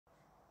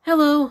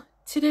Hello!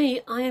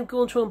 Today I am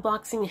going to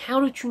unboxing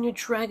How to Train Your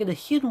Dragon The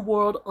Hidden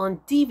World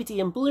on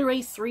DVD and Blu-ray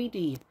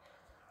 3D.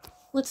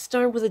 Let's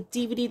start with a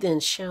DVD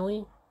then, shall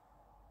we?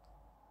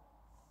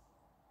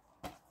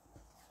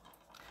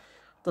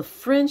 The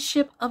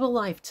Friendship of a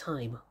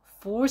Lifetime,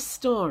 4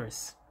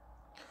 stars.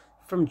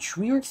 From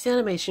DreamWorks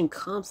Animation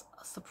comes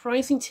a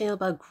surprising tale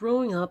about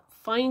growing up,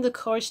 finding the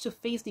courage to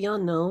face the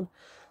unknown,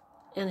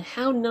 and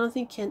how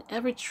nothing can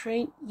ever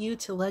train you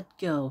to let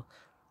go.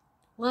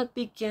 What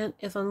began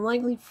as an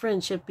unlikely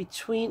friendship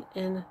between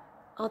an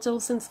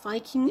adolescent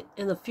Viking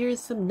and a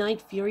fearsome Night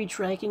Fury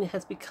dragon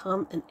has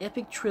become an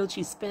epic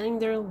trilogy spanning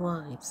their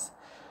lives.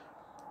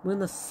 When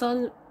the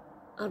sudden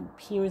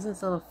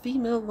appearance of a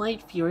female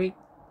Night Fury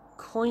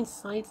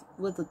coincides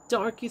with the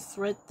darkest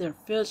threat their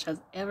village has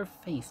ever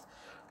faced,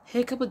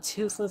 Hiccup and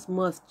Toothless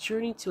must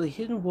journey to a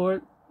hidden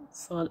world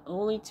thought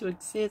only to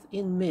exist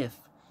in myth.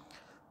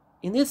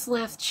 In this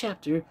last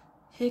chapter,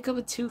 Hiccup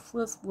and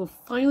Toothless will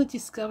finally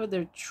discover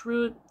their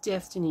true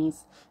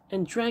destinies,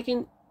 and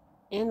Dragon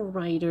and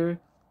Rider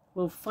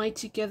will fight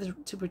together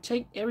to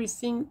protect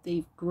everything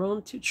they've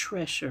grown to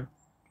treasure.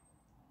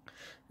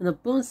 And the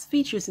bonus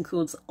features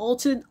includes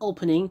alternate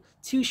opening,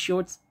 2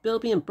 shorts,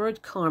 Bilby and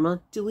Bird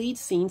Karma, deleted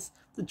scenes,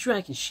 The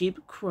Dragon Sheep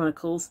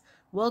Chronicles,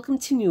 Welcome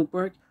to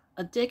Newburgh,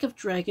 A Deck of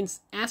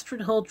Dragons,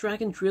 Astrid Hall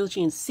Dragon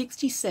Trilogy in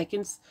 60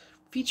 seconds,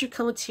 feature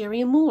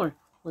commentary, and more.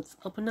 Let's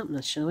open up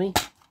now, shall we?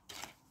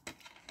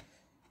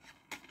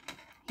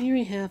 Here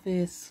we have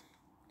is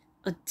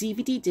a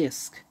DVD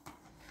disc.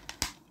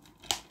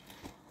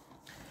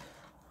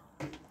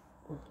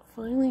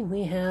 Finally,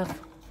 we have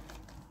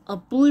a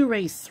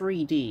Blu-ray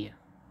 3D.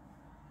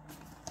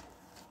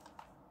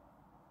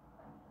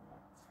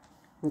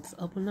 Let's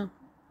open up.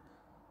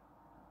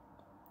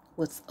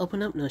 Let's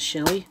open up now,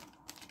 shall we?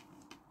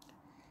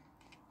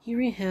 Here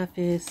we have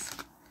is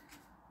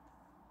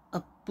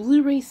a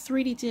Blu-ray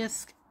 3D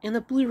disc and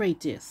a Blu-ray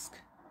disc.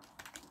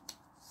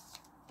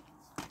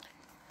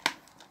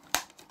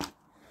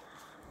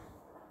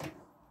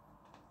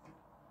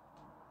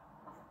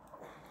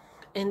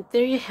 And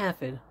there you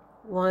have it.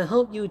 Well, I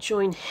hope you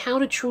join How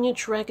to Train Your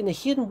Dragon The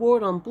Hidden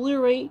World on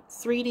Blu-ray,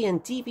 3D,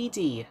 and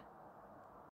DVD.